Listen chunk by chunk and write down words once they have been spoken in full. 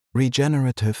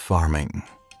Regenerative farming.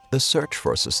 The search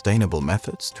for sustainable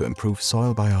methods to improve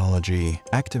soil biology,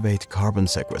 activate carbon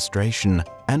sequestration,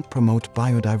 and promote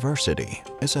biodiversity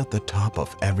is at the top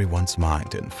of everyone's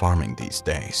mind in farming these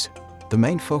days. The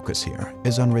main focus here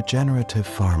is on regenerative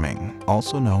farming,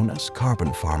 also known as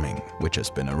carbon farming, which has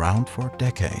been around for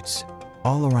decades.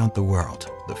 All around the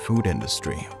world, the food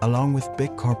industry, along with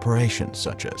big corporations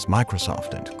such as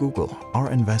Microsoft and Google,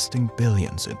 are investing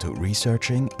billions into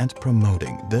researching and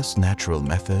promoting this natural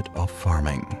method of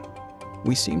farming.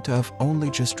 We seem to have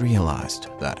only just realized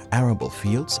that arable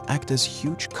fields act as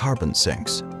huge carbon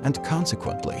sinks and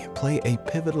consequently play a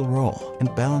pivotal role in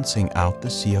balancing out the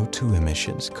CO2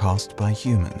 emissions caused by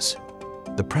humans.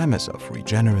 The premise of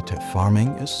regenerative farming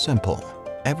is simple.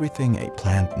 Everything a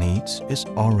plant needs is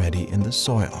already in the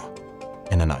soil.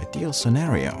 In an ideal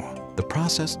scenario, the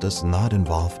process does not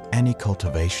involve any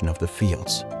cultivation of the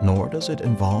fields, nor does it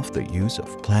involve the use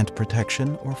of plant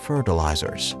protection or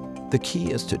fertilizers. The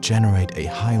key is to generate a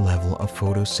high level of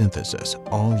photosynthesis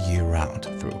all year round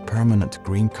through permanent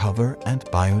green cover and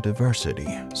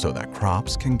biodiversity, so that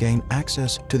crops can gain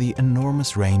access to the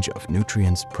enormous range of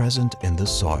nutrients present in the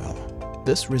soil.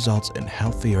 This results in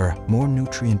healthier, more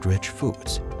nutrient-rich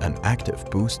foods, an active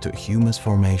boost to humus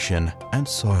formation and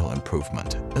soil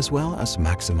improvement, as well as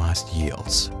maximized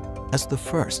yields. As the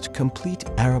first complete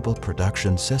arable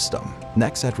production system,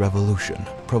 NEXAT Revolution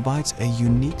provides a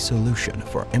unique solution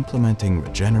for implementing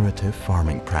regenerative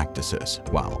farming practices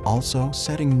while also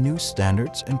setting new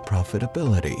standards in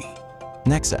profitability.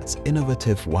 NEXAT's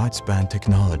innovative widespan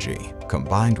technology,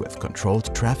 combined with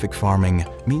controlled traffic farming,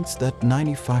 means that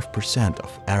 95%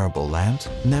 of arable land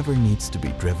never needs to be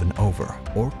driven over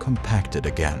or compacted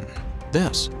again.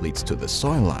 This leads to the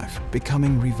soil life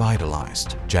becoming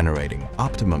revitalized, generating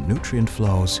optimum nutrient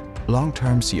flows,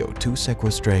 long-term CO2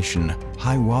 sequestration,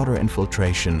 high water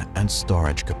infiltration, and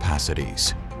storage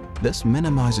capacities. This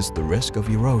minimizes the risk of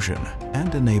erosion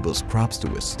and enables crops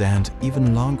to withstand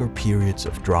even longer periods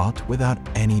of drought without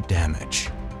any damage.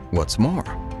 What's more,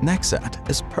 NEXAT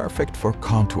is perfect for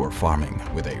contour farming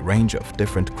with a range of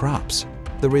different crops.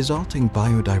 The resulting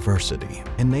biodiversity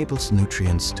enables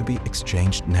nutrients to be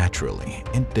exchanged naturally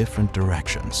in different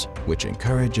directions, which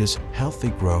encourages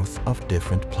healthy growth of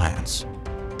different plants.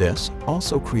 This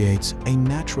also creates a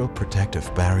natural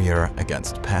protective barrier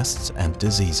against pests and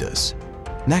diseases.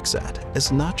 NEXAT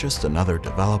is not just another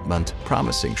development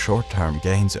promising short-term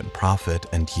gains in profit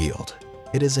and yield.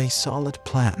 It is a solid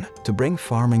plan to bring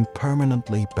farming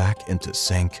permanently back into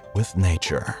sync with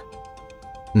nature.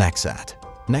 NEXAT,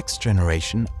 Next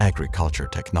Generation Agriculture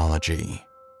Technology.